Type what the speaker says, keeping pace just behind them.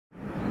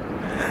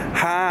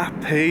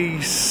Happy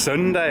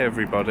Sunday,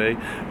 everybody.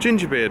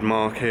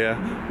 GingerBeardMark here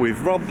with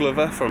Rob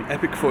Glover from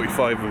Epic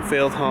 45 and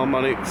Field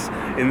Harmonics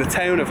in the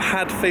town of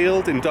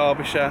Hadfield in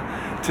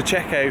Derbyshire to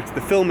check out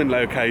the filming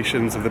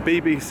locations of the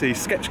BBC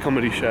sketch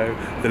comedy show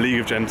The League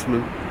of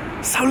Gentlemen.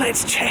 So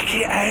let's check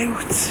it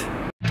out.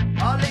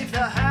 I'll leave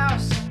the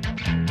house,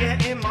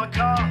 get in my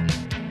car,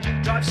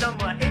 drive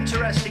somewhere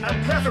interesting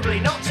and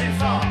preferably not too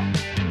far.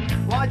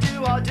 Why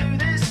do I do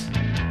this?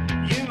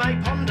 You may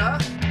ponder.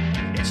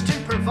 It's to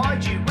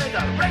provide you with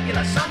a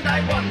regular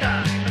Sunday wonder.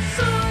 A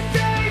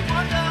Sunday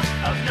wonder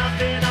of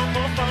nothing I'm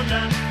more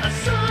fonder. A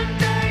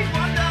Sunday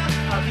wonder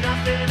of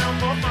nothing I'm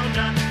more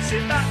fonder.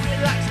 Sit back,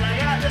 relax, lay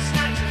out the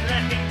snacks and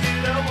let me do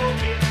the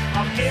walking.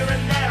 I'm here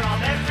and there,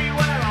 I'm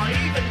everywhere, I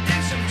even do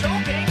some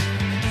talking.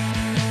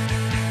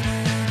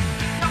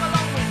 Come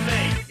along with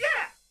me,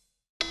 yeah!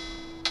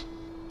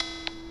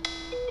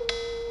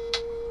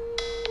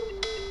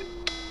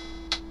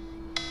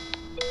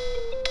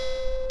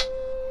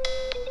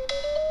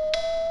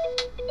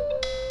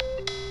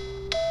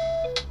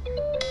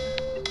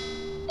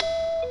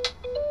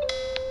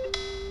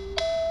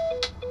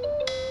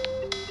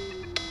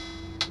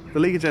 The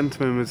League of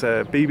Gentlemen was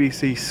a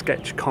BBC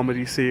sketch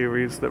comedy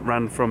series that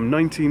ran from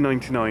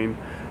 1999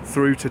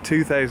 through to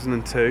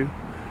 2002,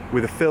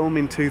 with a film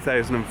in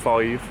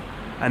 2005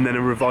 and then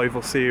a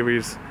revival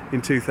series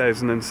in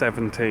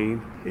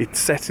 2017. It's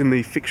set in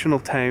the fictional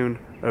town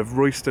of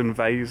Royston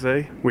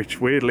Vasey,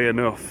 which weirdly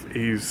enough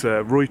is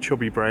Roy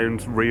Chubby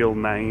Brown's real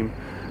name,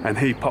 and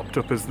he popped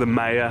up as the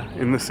mayor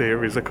in the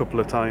series a couple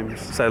of times.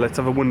 So let's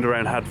have a wander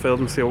around Hadfield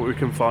and see what we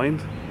can find.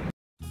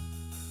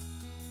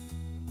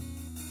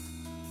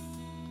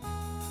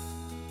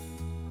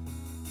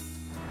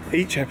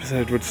 Each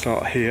episode would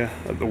start here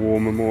at the War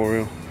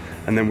Memorial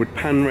and then would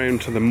pan round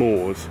to the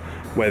moors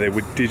where they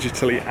would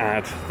digitally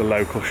add the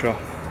local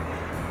shop.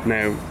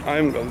 Now, I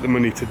haven't got the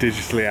money to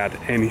digitally add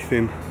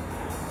anything,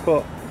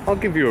 but I'll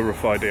give you a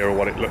rough idea of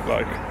what it looked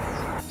like.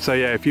 So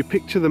yeah, if you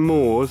picture the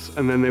moors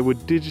and then they would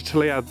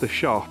digitally add the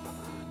shop,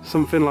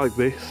 something like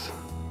this.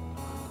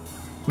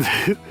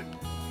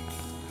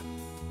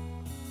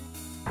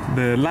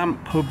 The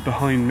lamp pub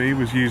behind me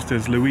was used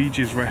as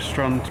Luigi's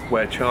restaurant,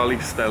 where Charlie,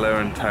 Stella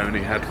and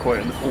Tony had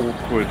quite an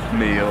awkward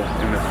meal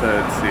in the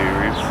third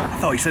series. I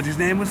thought he said his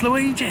name was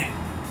Luigi.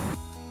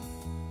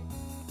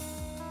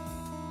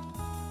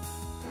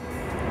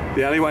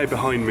 The alleyway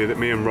behind me that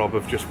me and Rob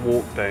have just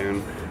walked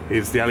down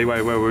is the alleyway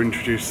where we're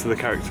introduced to the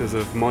characters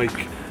of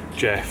Mike,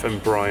 Jeff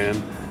and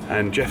Brian,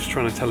 and Jeff's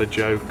trying to tell a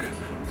joke,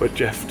 but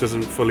Jeff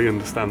doesn't fully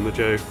understand the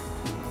joke.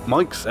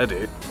 Mike said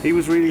it. He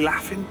was really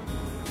laughing.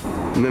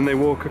 And then they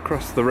walk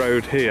across the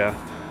road here,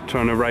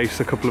 trying to race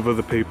a couple of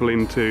other people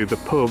into the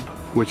pub,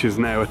 which is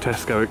now a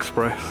Tesco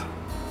Express.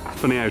 It's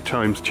funny how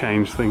times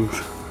change things.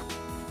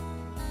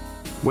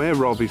 Where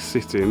Rob is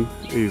sitting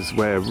is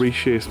where Rhys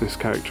Shearsmith's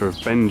character of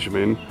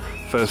Benjamin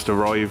first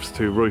arrives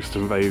to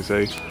Royston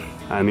Vasey,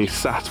 and he's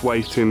sat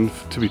waiting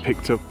to be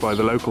picked up by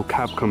the local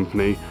cab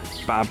company,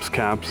 Babs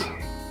Cabs.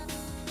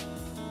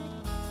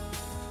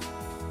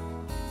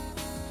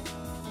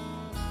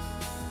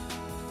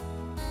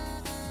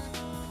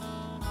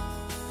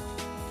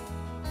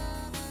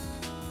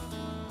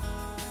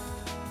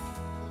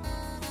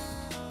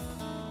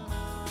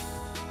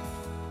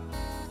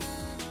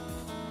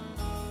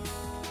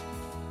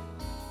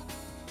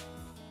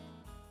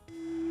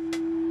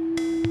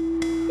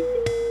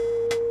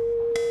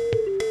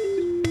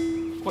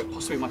 Quite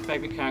possibly my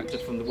favourite character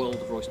from the world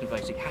of Royston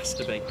Vasey has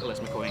to be Les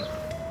McQueen.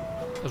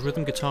 As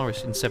rhythm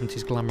guitarist in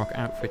 70s glam rock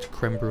outfit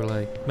Creme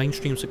Brulee,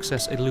 mainstream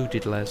success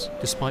eluded Les,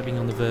 despite being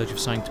on the verge of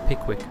signing to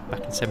Pickwick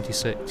back in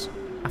 '76.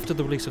 After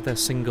the release of their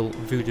single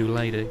Voodoo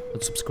Lady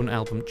and subsequent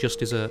album Just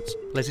Desserts,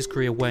 Les's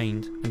career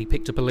waned and he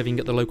picked up a living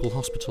at the local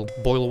hospital,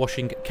 boil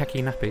washing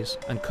khaki nappies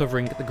and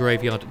covering the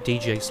graveyard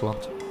DJ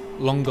slot.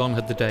 Long gone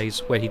had the days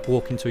where he'd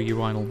walk into a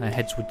urinal and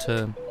heads would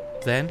turn.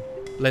 Then,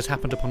 Les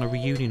happened upon a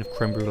reunion of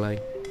Creme Brulee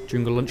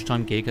during a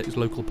lunchtime gig at his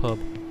local pub.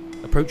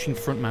 Approaching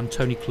frontman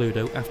Tony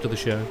Cluedo after the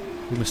show,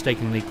 who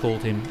mistakenly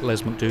called him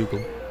Les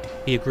McDougal,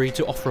 he agreed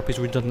to offer up his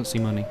redundancy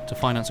money to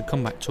finance a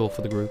comeback tour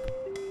for the group.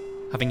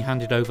 Having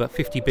handed over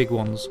 50 big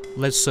ones,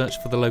 Les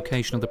searched for the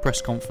location of the press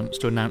conference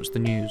to announce the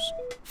news,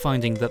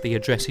 finding that the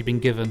address he'd been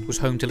given was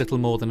home to little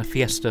more than a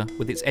Fiesta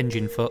with its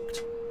engine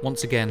fucked.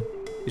 Once again,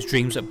 his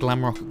dreams of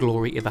glam rock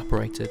glory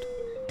evaporated.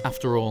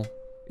 After all,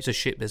 it's a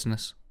shit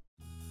business.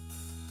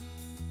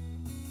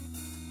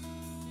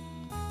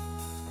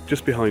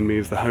 Just behind me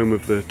is the home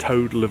of the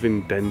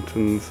toad-loving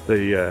Dentons,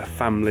 the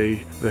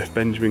family that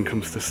Benjamin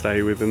comes to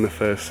stay with in the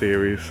first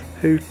series,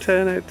 who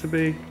turn out to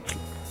be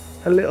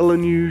a little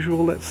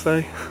unusual, let's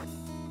say.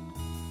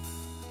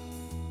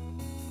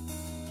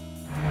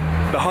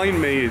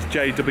 Behind me is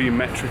J.W.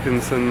 Metric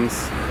 &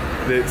 Sons.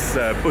 It's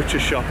a butcher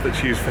shop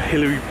that's used for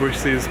Hilary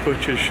Briss's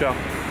butcher shop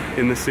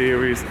in the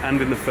series and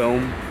in the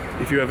film.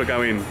 If you ever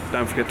go in,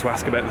 don't forget to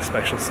ask about the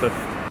special stuff.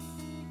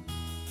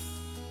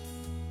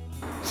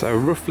 So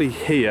roughly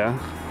here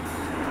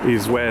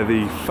is where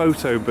the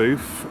photo booth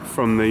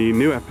from the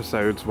new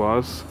episodes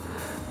was,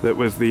 that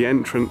was the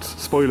entrance,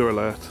 spoiler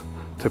alert,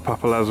 to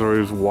Papa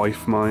Lazaro's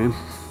wife mine.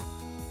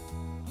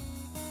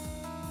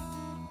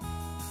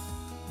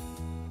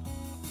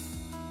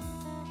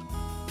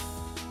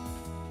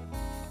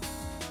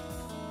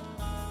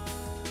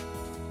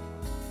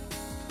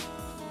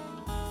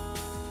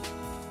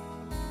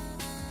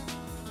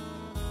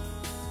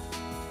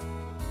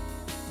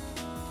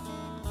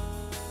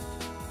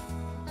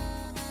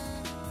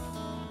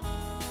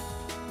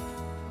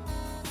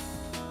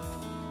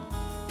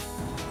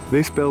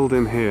 This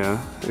building here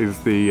is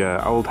the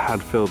old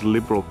Hadfield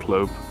Liberal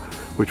Club,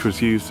 which was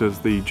used as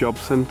the job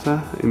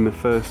centre in the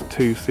first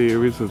 2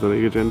 series of the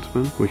League of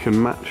Gentlemen. We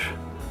can match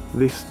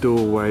this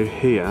doorway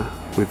here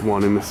with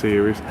one in the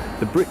series.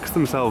 The bricks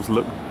themselves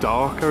look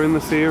darker in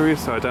the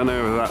series, so I don't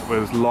know whether that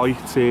was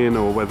lighting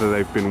or whether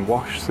they've been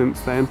washed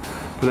since then,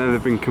 but now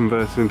they've been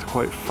converted into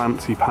quite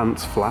fancy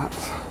pants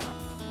flats.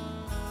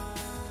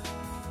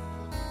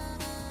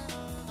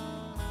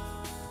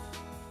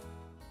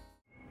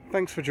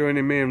 Thanks for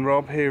joining me and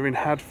Rob here in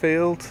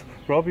Hadfield.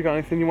 Rob, you got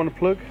anything you want to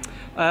plug?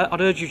 I'd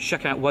urge you to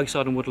check out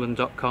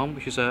waysideandwoodland.com,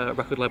 which is a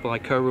record label I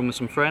co-run with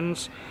some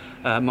friends.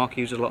 Mark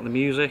uses a lot of the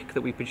music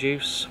that we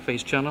produce for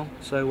his channel,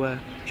 so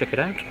check it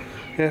out.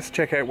 Yes,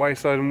 check out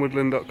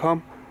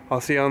waysideandwoodland.com. I'll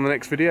see you on the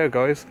next video,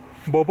 guys.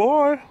 Bye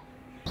bye!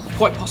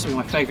 Quite possibly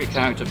my favourite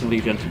character from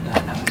League of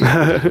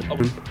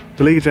Gentlemen.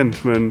 The League of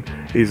Gentlemen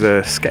is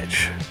a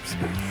sketch.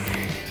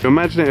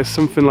 Imagine it as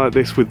something like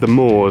this with the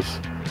moors,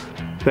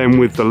 then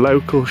with the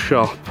local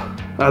shop.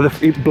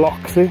 It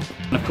blocks it.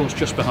 And of course,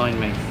 just behind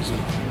me is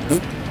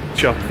a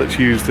shop that's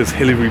used as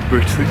Hillary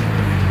Britain.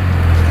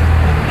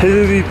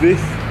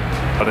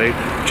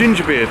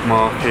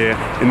 GingerBeardMark here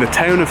in the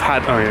town of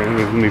Hadfield. Oh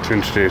yeah, I need to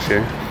introduce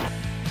you.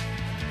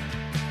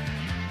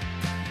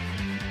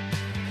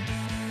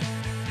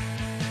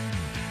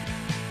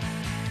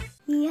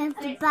 You have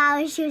to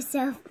embarrass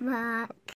yourself, Mark.